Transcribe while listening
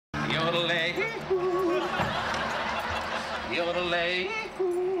Yodelay. Yodelay.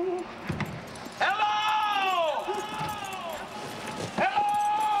 Hello!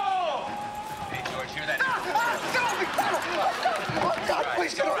 Hello! Hey, George, hear that? Oh, God,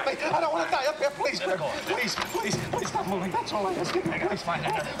 please get off me. I don't want to die up here. Please, please stop moving. That's all I ask. Please find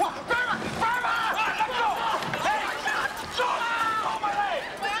out. Grandma! Let go! Hey! George! Oh, my leg!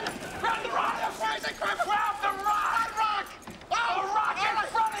 Grab the rock! Grab the rock! Oh, the rock in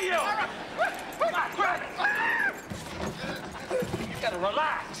front of you! Come on, grab it! You gotta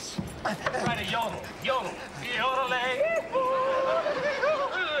relax. Try to yodel. Yodel. Yodelay.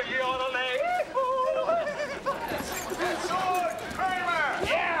 Yodelay. George, Kramer!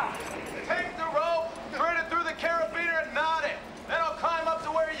 Yeah! Take the rope, turn it through the carabiner and knot it. Then I'll climb up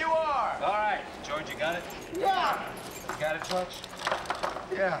to where you are. All right. George, you got it? Yeah. You got it, George?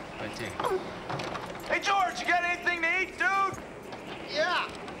 Yeah. Right, take it. Hey, George, you got anything to eat, dude? Yeah.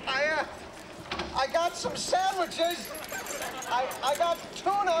 I got some sandwiches. I got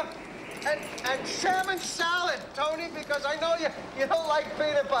tuna and salmon salad, Tony, because I know you don't like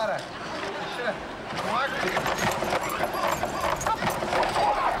peanut butter. Sure. Mark it.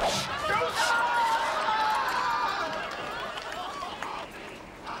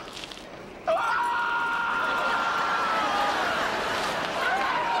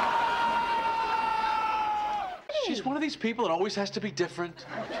 She's one of these people that always has to be different.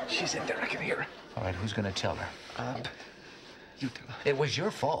 She's in there. I can hear her. All right, who's gonna tell her? You tell her. It was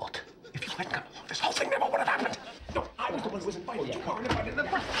your fault. If you hadn't come along, this whole thing never would have happened. No, I was the one who was invited. You weren't invited in the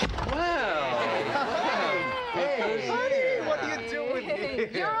first place. Well. Hey, honey, what are you doing here?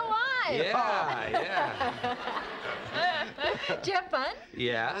 You're alive. Yeah. Did you have fun?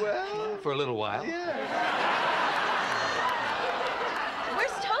 Yeah. Well, for a little while. Yeah.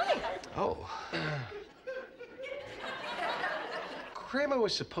 Where's Tony? Oh. Kramer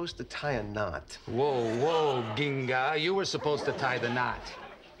was supposed to tie a knot. Whoa, Ginga. You were supposed to tie the knot.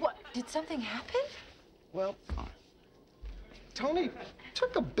 What? Did something happen? Well, Tony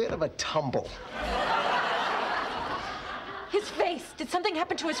took a bit of a tumble. His face. Did something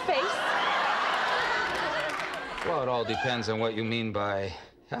happen to his face? Well, it all depends on what you mean by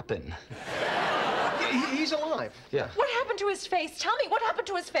happen. He's alive. Yeah. What happened to his face? Tell me, what happened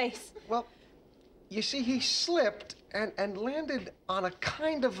to his face? Well, you see, he slipped and landed on a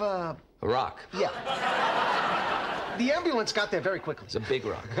kind of A rock. Yeah. The ambulance got there very quickly. It's a big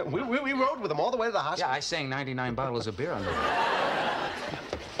rock. We rode with him all the way to the hospital. Yeah, I sang 99 bottles of beer on the way.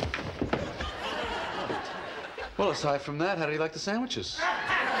 Well, aside from that, how do you like the sandwiches?